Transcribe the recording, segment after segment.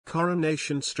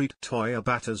Coronation Street Toyah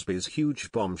Battersby's huge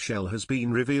bombshell has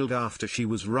been revealed after she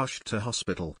was rushed to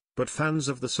hospital, but fans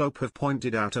of the soap have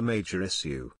pointed out a major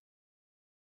issue.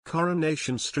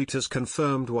 Coronation Street has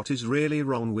confirmed what is really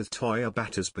wrong with Toyah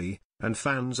Battersby, and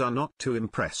fans are not too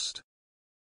impressed.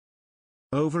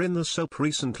 Over in the soap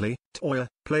recently, Toyah,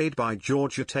 played by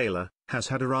Georgia Taylor, has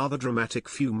had a rather dramatic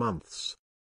few months.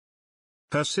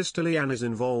 Her sister Leanne is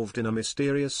involved in a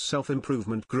mysterious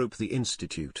self-improvement group, the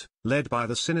Institute, led by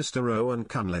the sinister Rowan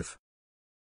Cunliffe.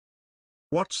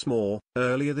 What's more,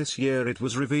 earlier this year it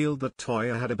was revealed that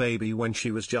Toyah had a baby when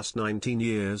she was just 19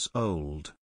 years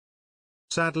old.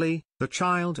 Sadly, the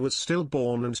child was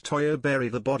stillborn and Toyah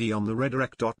buried the body on the red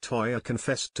wreck. Toyah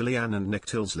confessed to Leanne and Nick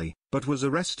Tilsley, but was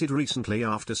arrested recently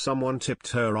after someone tipped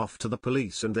her off to the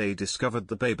police and they discovered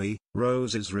the baby,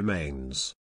 Rose's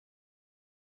remains.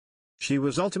 She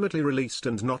was ultimately released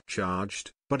and not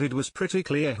charged, but it was pretty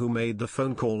clear who made the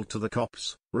phone call to the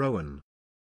cops, Rowan.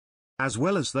 As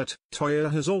well as that,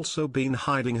 Toyah has also been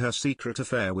hiding her secret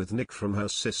affair with Nick from her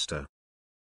sister.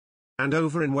 And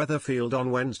over in Weatherfield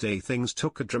on Wednesday things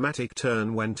took a dramatic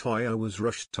turn when Toyah was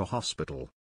rushed to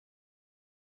hospital.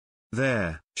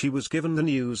 There, she was given the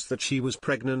news that she was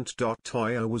pregnant.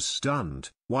 Toyah was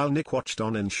stunned, while Nick watched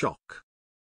on in shock.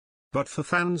 But for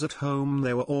fans at home,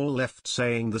 they were all left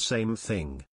saying the same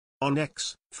thing. On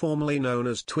X, formerly known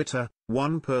as Twitter,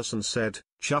 one person said,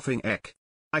 "Chuffing Ek.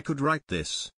 I could write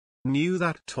this. Knew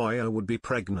that Toyah would be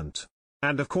pregnant.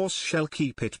 And of course she'll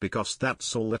keep it because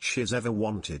that's all that she's ever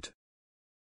wanted."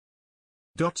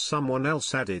 Someone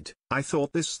else added, "I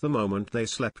thought this the moment they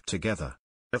slept together."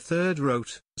 A third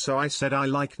wrote, "So I said I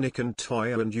like Nick and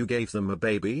Toyah and you gave them a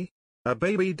baby? A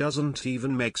baby doesn't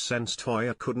even make sense.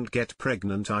 Toyah couldn't get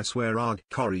pregnant, I swear.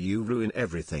 Corrie, you ruin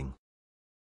everything."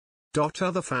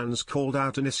 Other fans called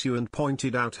out an issue and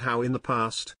pointed out how in the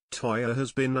past, Toyah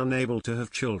has been unable to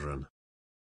have children.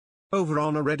 Over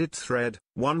on a Reddit thread,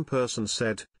 one person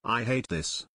said, "I hate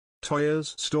this.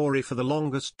 Toyah's story for the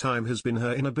longest time has been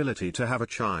her inability to have a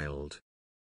child.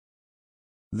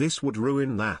 This would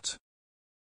ruin that.